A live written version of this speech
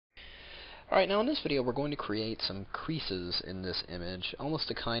Alright, now in this video we're going to create some creases in this image, almost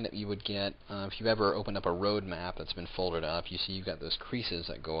the kind that you would get if you've ever opened up a road map that's been folded up. You see you've got those creases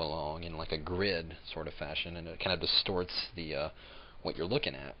that go along in like a grid sort of fashion, and it kind of distorts the what you're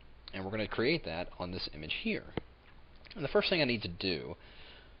looking at. And we're going to create that on this image here. And the first thing I need to do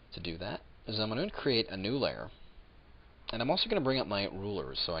that is I'm going to create a new layer. And I'm also going to bring up my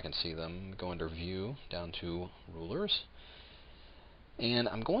rulers so I can see them. Go under View, down to Rulers. And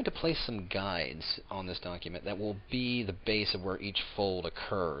I'm going to place some guides on this document that will be the base of where each fold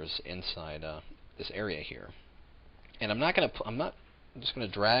occurs inside this area here. And I'm just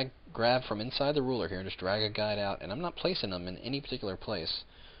going to grab from inside the ruler here and just drag a guide out, and I'm not placing them in any particular place.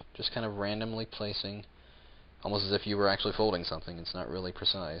 Just kind of randomly placing, almost as if you were actually folding something. It's not really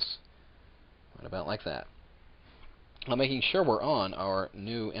precise. Right about like that. Now, making sure we're on our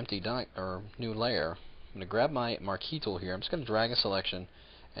new new layer, I'm going to grab my marquee tool here. I'm just going to drag a selection,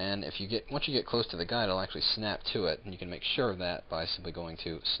 and once you get close to the guide, it'll actually snap to it, and you can make sure of that by simply going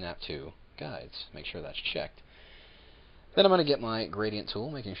to Snap to Guides. Make sure that's checked. Then I'm going to get my gradient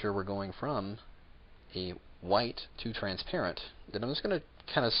tool, making sure we're going from a white to transparent. Then I'm just going to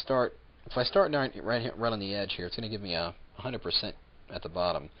kind of start. If I start right on the edge here, it's going to give me a 100% at the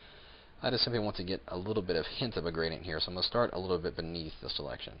bottom. I just simply want to get a little bit of hint of a gradient here, so I'm going to start a little bit beneath the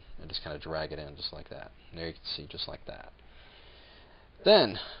selection and just kind of drag it in just like that. And there you can see just like that.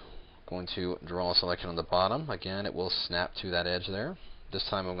 Then, going to draw a selection on the bottom. Again, it will snap to that edge there. This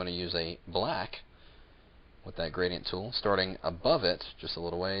time I'm going to use a black with that gradient tool, starting above it just a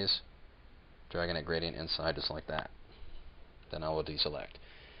little ways, dragging that gradient inside just like that. Then I will deselect.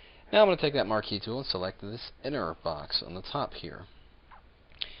 Now I'm going to take that marquee tool and select this inner box on the top here.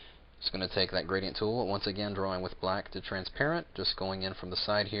 Just going to take that gradient tool, once again drawing with black to transparent, just going in from the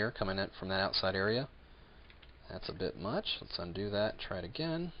side here, coming in from that outside area. That's a bit much. Let's undo that, try it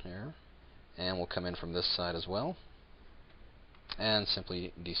again here. And we'll come in from this side as well. And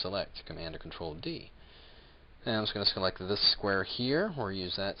simply deselect, Command or Control D. And I'm just going to select this square here. We'll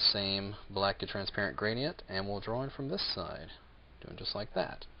use that same black to transparent gradient, and we'll draw in from this side, doing just like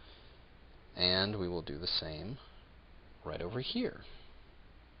that. And we will do the same right over here.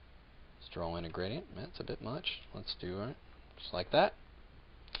 Draw in a gradient. That's a bit much. Let's do it just like that.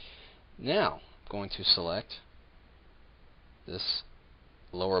 Now, I'm going to select this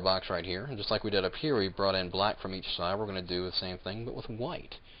lower box right here. And just like we did up here, we brought in black from each side. We're going to do the same thing, but with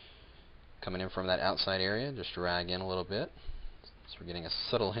white. Coming in from that outside area, just drag in a little bit. So we're getting a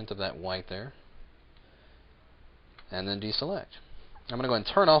subtle hint of that white there. And then deselect. I'm going to go ahead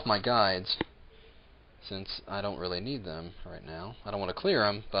and turn off my guides, since I don't really need them right now. I don't want to clear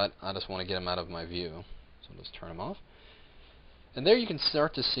them, but I just want to get them out of my view. So I'll just turn them off. And there you can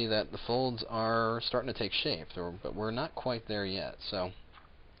start to see that the folds are starting to take shape, but we're not quite there yet. So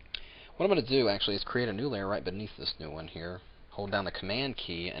what I'm going to do actually is create a new layer right beneath this new one here. Hold down the Command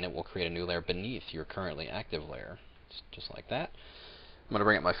key and it will create a new layer beneath your currently active layer. Just like that. I'm going to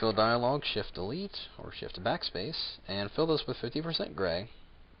bring up my fill dialog, Shift Delete or Shift Backspace, and fill this with 50% gray.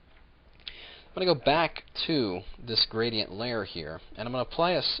 I'm going to go back to this gradient layer here, and I'm going to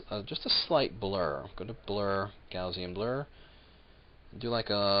apply just a slight blur. Go to Blur, Gaussian Blur. Do like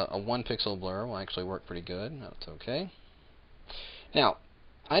a 1 pixel blur. Will actually work pretty good. That's okay. Now,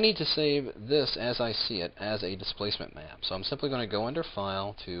 I need to save this as I see it as a displacement map. So I'm simply going to go under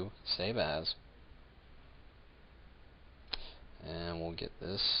File to Save As. And we'll get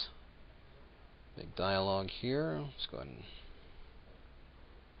this big dialog here. Let's go ahead and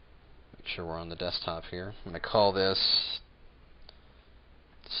make sure we're on the desktop here. I'm going to call this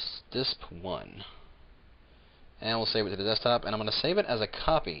DISP1. And we'll save it to the desktop. And I'm going to save it as a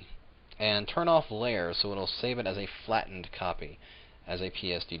copy. And turn off layers so it'll save it as a flattened copy, as a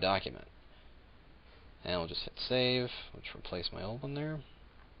PSD document. And we'll just hit Save, which replaced my old one there.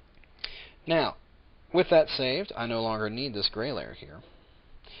 Now, with that saved, I no longer need this gray layer here.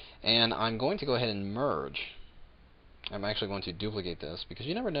 And I'm going to go ahead and merge. I'm actually going to duplicate this because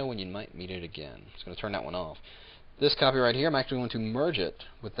you never know when you might need it again. I'm just going to turn that one off. This copy right here, I'm actually going to merge it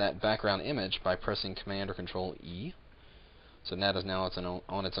with that background image by pressing Command or Control E. So that is now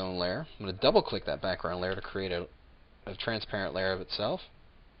on its own layer. I'm going to double click that background layer to create a transparent layer of itself.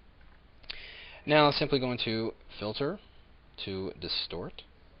 Now I'm simply going to filter to distort,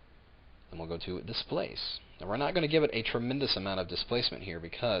 and we'll go to displace. Now we're not going to give it a tremendous amount of displacement here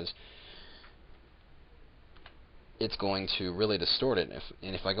because it's going to really distort it,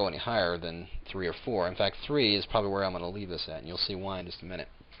 and if I go any higher than 3 or 4, in fact 3 is probably where I'm going to leave this at, and you'll see why in just a minute.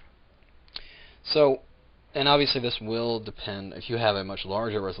 So, and obviously this will depend, if you have a much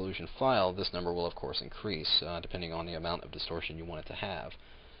larger resolution file, this number will of course increase depending on the amount of distortion you want it to have.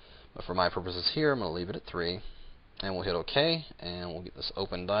 But for my purposes here, I'm going to leave it at 3. And we'll hit OK, and we'll get this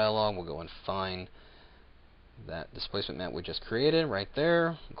open dialog. We'll go and find that displacement map we just created right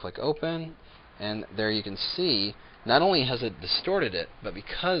there. Click Open, and there you can see not only has it distorted it, but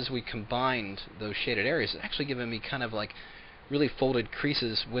because we combined those shaded areas, it's actually given me kind of like really folded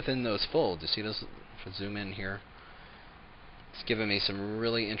creases within those folds. You see those? If I zoom in here, it's giving me some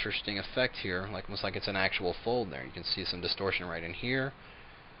really interesting effect here, like almost like it's an actual fold there. You can see some distortion right in here,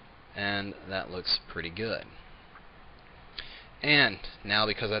 and that looks pretty good. And now,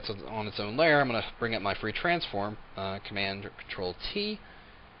 because that's on its own layer, I'm going to bring up my free transform, Command or Control T,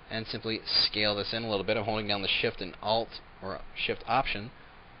 and simply scale this in a little bit. I'm holding down the Shift and Alt or Shift Option.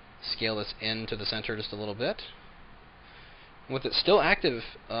 Scale this into the center just a little bit. With it still active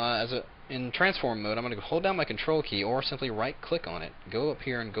in transform mode, I'm going to hold down my Control key or simply right-click on it, go up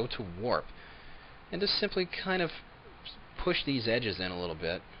here and go to Warp, and just simply kind of push these edges in a little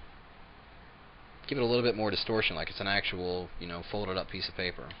bit. Give it a little bit more distortion, like it's an actual, folded up piece of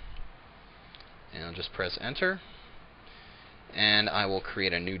paper. And I'll just press Enter, and I will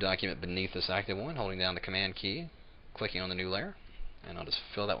create a new document beneath this active one, holding down the Command key, clicking on the new layer, and I'll just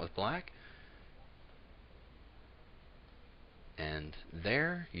fill that with black. And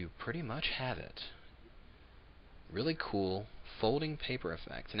there you pretty much have it. Really cool folding paper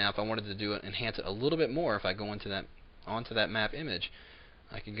effect. Now, if I wanted to do it, enhance it a little bit more, if I go onto that map image,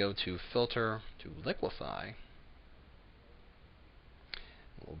 I can go to Filter, to Liquify.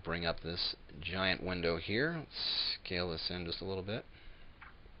 We'll bring up this giant window here. Let's scale this in just a little bit.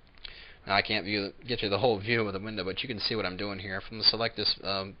 Now I can't get you the whole view of the window, but you can see what I'm doing here. If I'm going to select this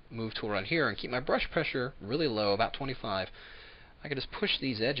move tool right here and keep my brush pressure really low, about 25, I can just push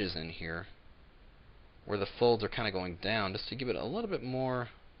these edges in here where the folds are kind of going down, just to give it a little bit more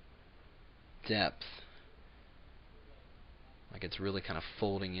depth. Like it's really kind of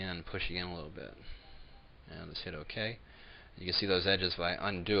folding in, pushing in a little bit. And let's hit OK. You can see those edges if I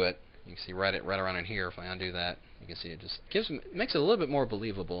undo it. You can see right around in here. If I undo that, you can see it just makes it a little bit more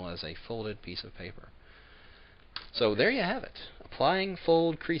believable as a folded piece of paper. So there you have it. Applying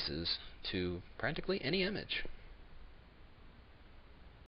fold creases to practically any image.